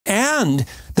And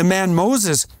the man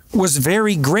Moses was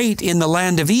very great in the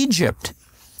land of Egypt,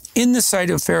 in the sight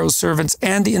of Pharaoh's servants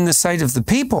and in the sight of the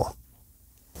people.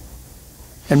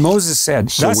 And Moses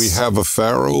said, so we have a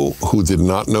Pharaoh who did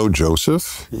not know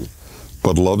Joseph,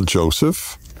 but loved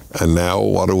Joseph. And now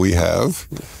what do we have?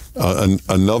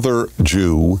 Another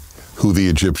Jew who the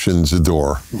Egyptians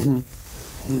adore.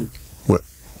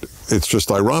 It's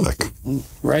just ironic.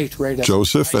 Right.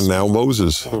 Joseph and now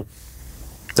Moses.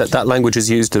 That language is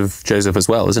used of Joseph as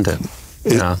well, isn't it?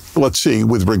 Yeah. Let's see.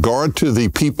 With regard to the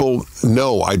people,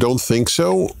 no, I don't think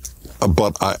so.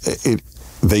 But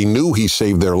they knew he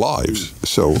saved their lives.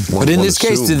 So, but in this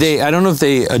case, I don't know if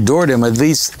they adored him. At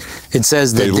least it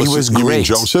says that he was great. You mean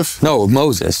Joseph? No,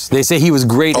 Moses. They say he was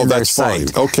great in their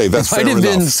sight. Fine. Okay, that's fair enough. They might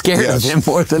have been scared of him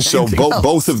more than anything else.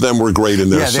 Both of them were great in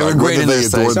their sight. They were great in their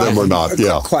sight. Whether they adored them or not.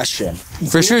 Yeah. Question.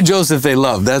 For sure, Joseph they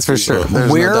loved. That's for sure.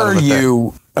 Where are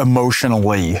you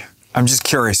emotionally? I'm just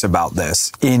curious about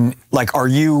this.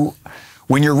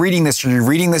 When you're reading this, are you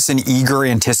reading this in eager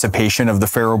anticipation of the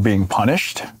Pharaoh being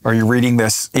punished? Are you reading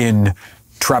this in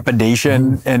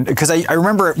trepidation? And because I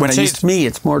remember when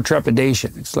it's more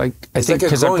trepidation. It's like, I think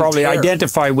because I probably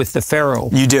identify with the Pharaoh.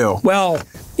 You do? Well,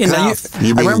 enough.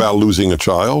 You mean about losing a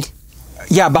child?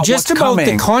 Yeah, about just what's about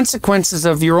coming. the consequences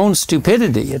of your own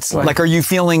stupidity. It's like are you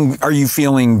feeling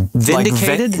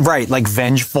vindicated? Like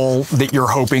vengeful that you're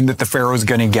hoping that the Pharaoh's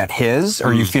going to get his?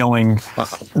 Are you feeling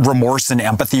remorse and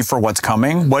empathy for what's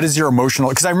coming? What is your emotional?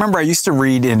 Because I remember I used to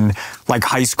read in like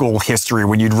high school history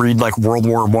when you'd read like World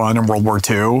War I and World War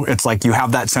II. It's like you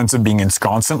have that sense of being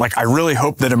ensconced. Like I really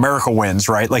hope that America wins,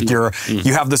 right? Like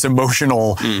you have this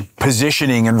emotional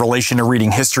positioning in relation to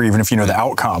reading history, even if you know the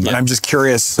outcome. And I'm just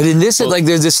curious. But in this, like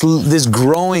there's this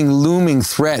growing, looming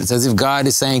threat. It's as if God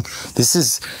is saying, "This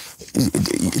is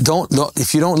don't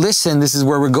if you don't listen, this is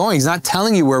where we're going." He's not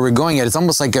telling you where we're going yet. It's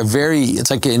almost like it's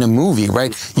like in a movie,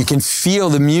 right? You can feel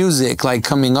the music like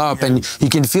coming up, and you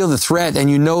can feel the threat, and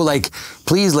you know, like,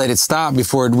 please let it stop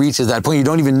before it reaches that point. You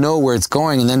don't even know where it's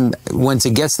going, and then once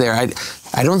it gets there,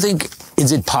 I don't think.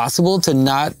 Is it possible to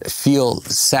not feel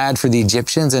sad for the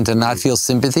Egyptians and to not feel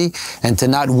sympathy and to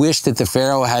not wish that the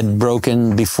Pharaoh had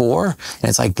broken before? And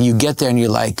it's like you get there and you're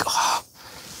like, oh.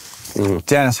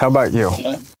 Dennis, how about you?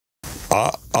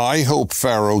 I hope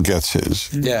Pharaoh gets his.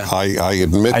 Yeah. I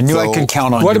admit. I knew I could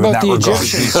count on you. What about in that the regard.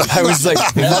 Egyptians? I was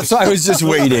like, that's why I was just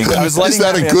waiting. I was Is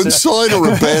that a good sign or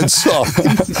a bad sign?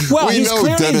 Well, we know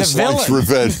Dennis likes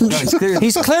revenge.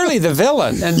 He's clearly the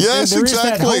villain. And yes,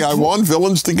 exactly. I want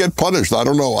villains to get punished. I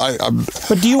don't know.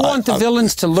 But do you want the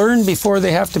villains to learn before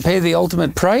they have to pay the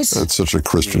ultimate price? That's such a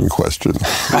Christian question.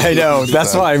 I know.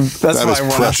 That's why I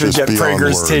wanted to get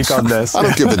Prager's take on this. I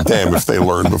don't give a damn if they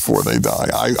learn before they die.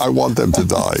 I want them to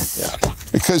die. Yeah.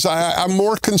 Because I'm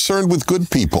more concerned with good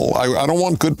people. I don't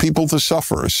want good people to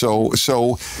suffer. So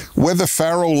whether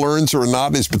Pharaoh learns or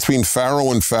not is between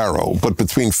Pharaoh and Pharaoh. But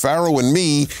between Pharaoh and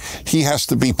me, he has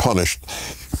to be punished.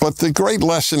 But the great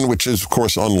lesson, which is, of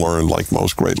course, unlearned, like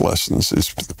most great lessons,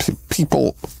 is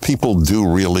people do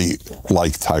really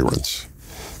like tyrants.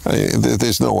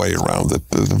 There's no way around it.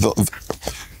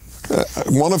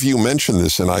 One of you mentioned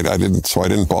this, and I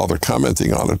didn't bother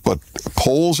commenting on it. But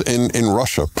polls in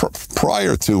Russia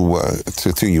prior to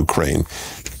Ukraine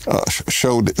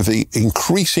showed the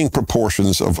increasing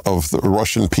proportions of the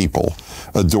Russian people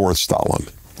adored Stalin.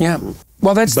 Yeah.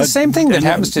 Well, that's the same thing that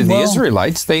happens to the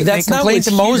Israelites. They complain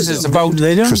to Moses about...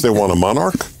 Because they want a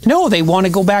monarch? No, they want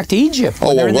to go back to Egypt.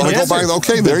 Oh, well, want to go back?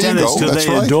 Okay, there you go. Do they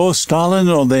adore Stalin,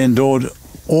 or they adored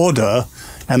order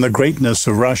and the greatness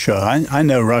of Russia? I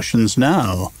know Russians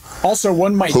now. Also,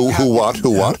 one might who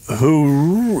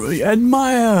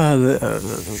admire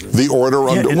the order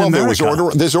under. Well, there was order.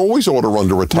 There's always order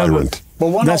under a tyrant.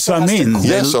 But that's what I mean.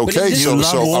 Yes, okay. You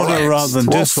love order rather than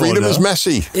disorder. Freedom is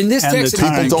messy. In this text,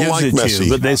 people don't like messy.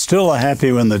 But they still are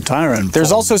happy when the tyrant.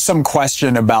 There's also some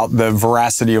question about the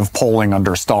veracity of polling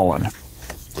under Stalin.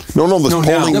 No, there's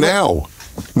polling now.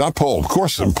 Not poll. Of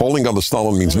course, polling under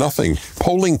Stalin means nothing.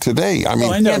 Polling today, I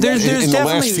mean, in the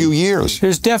last few years.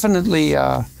 There's definitely,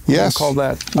 yes, call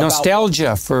that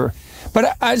nostalgia for...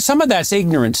 But some of that's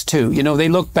ignorance, too. You know, they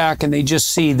look back and they just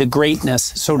see the greatness,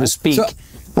 so to speak.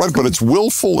 Right, but it's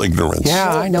willful ignorance. Yeah,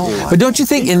 I know. But don't you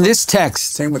think in this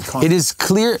text, it is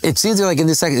clear, it seems like in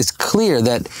this text, it's clear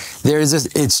that there is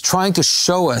it's trying to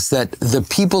show us that the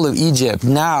people of Egypt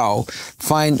now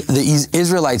the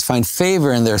Israelites find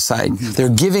favor in their sight. Mm-hmm. They're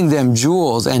giving them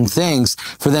jewels and things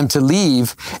for them to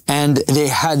leave, and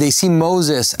they see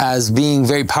Moses as being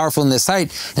very powerful in their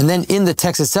sight. And then in the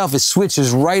text itself, it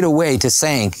switches right away to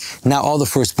saying, now all the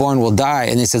firstborn will die.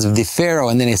 And it says of the Pharaoh,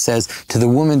 and then it says to the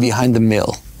woman behind the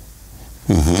mill.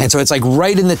 And so it's like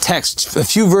right in the text, a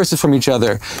few verses from each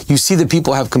other, you see the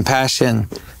people have compassion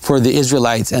for the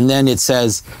Israelites, and then it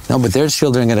says, no, but their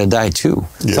children are going to die too.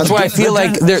 Yeah. That's why I feel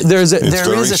like there is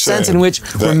a sense in which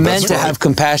we're meant to right. have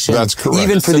compassion, That's correct.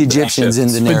 even for the Egyptians in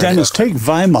the But narrative. Dennis, take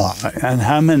Weimar, and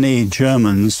how many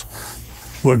Germans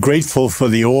were grateful for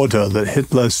the order that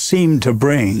Hitler seemed to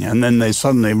bring, and then they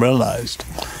suddenly realized.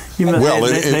 Well,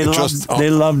 they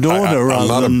loved order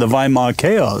rather than the Weimar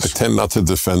chaos. I tend not to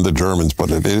defend the Germans,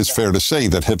 but it is fair to say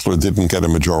that Hitler didn't get a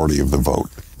majority of the vote.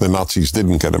 The Nazis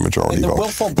didn't get a majority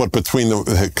vote. But between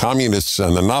the communists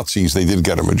and the Nazis, they did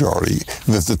get a majority.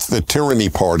 The tyranny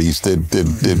parties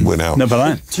did win out. No,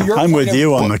 but I'm with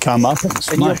you on the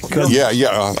comeuppance. My goodness.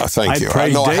 Yeah, thank you. I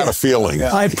know I had a feeling.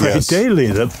 I pray daily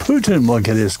that Putin will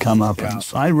get his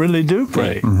comeuppance. I really do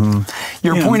pray.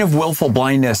 Your point of willful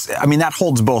blindness, I mean, that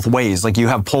holds both ways. Like, you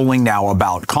have polling now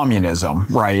about communism,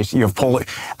 right? You have polling.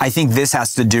 I think this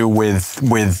has to do with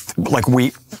like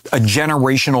a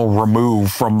generational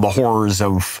remove from the horrors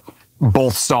of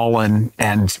both Stalin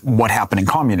and what happened in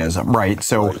communism, right?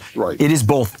 So Right. it is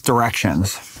both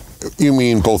directions. You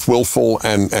mean both willful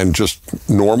and just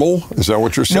normal? Is that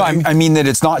what you're saying? No, I mean that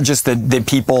it's not just that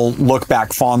people look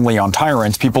back fondly on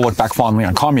tyrants. People look back fondly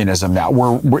on communism now.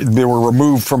 They were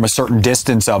removed from a certain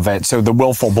distance of it, so the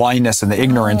willful blindness and the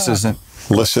ignorance isn't.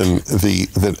 Listen,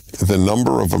 the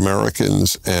number of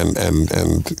Americans and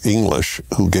English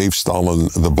who gave Stalin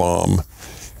the bomb,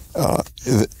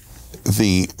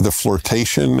 the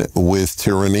flirtation with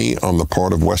tyranny on the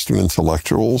part of Western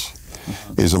intellectuals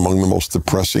is among the most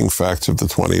depressing facts of the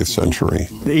 20th century.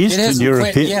 The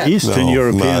Eastern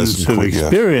Europeans who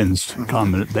experienced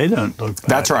communism, they don't look back.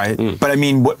 That's right. But I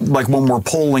mean, like when we're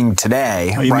polling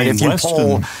today, right? If you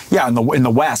Western? poll, in the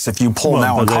West, if you poll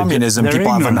now on communism,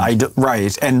 people have an idea,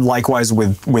 right? And likewise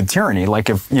with tyranny. Like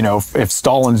if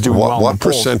Stalin's doing well, what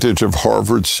percentage of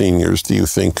Harvard seniors do you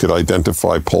think could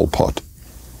identify Pol Pot?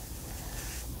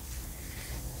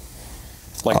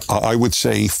 I would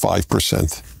say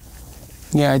 5%.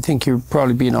 Yeah, I think you're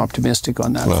probably being optimistic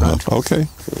on that front. Okay.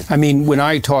 I mean, when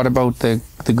I taught about the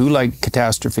Gulag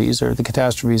catastrophes or the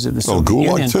catastrophes of the Soviet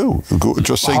Union, Gulag too.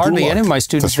 Just say hardly Gulag. any of my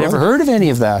students That's have ever right. heard of any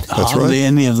of that. Hardly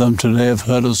any of them today have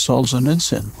heard of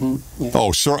Solzhenitsyn.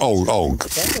 Oh, sir. Oh,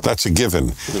 that's a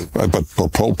given. But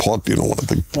Pol Pot, one of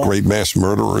the great mass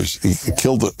murderers, he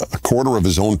killed a quarter of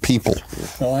his own people.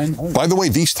 By the way,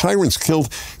 these tyrants killed.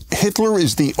 Hitler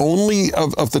is the only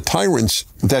of the tyrants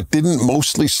that didn't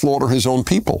mostly slaughter his own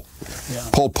people. Yeah.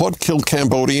 Pol Pot killed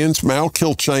Cambodians. Mao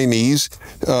killed Chinese.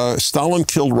 Stalin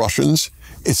killed Russians.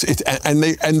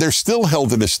 And they're still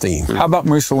held in esteem. How about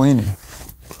Mussolini?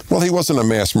 Well, he wasn't a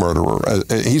mass murderer.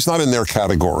 He's not in their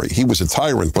category. He was a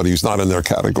tyrant, but he's not in their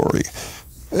category.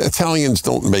 Italians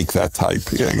don't make that type.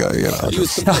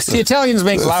 The Italians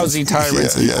make lousy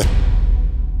tyrants. Yeah.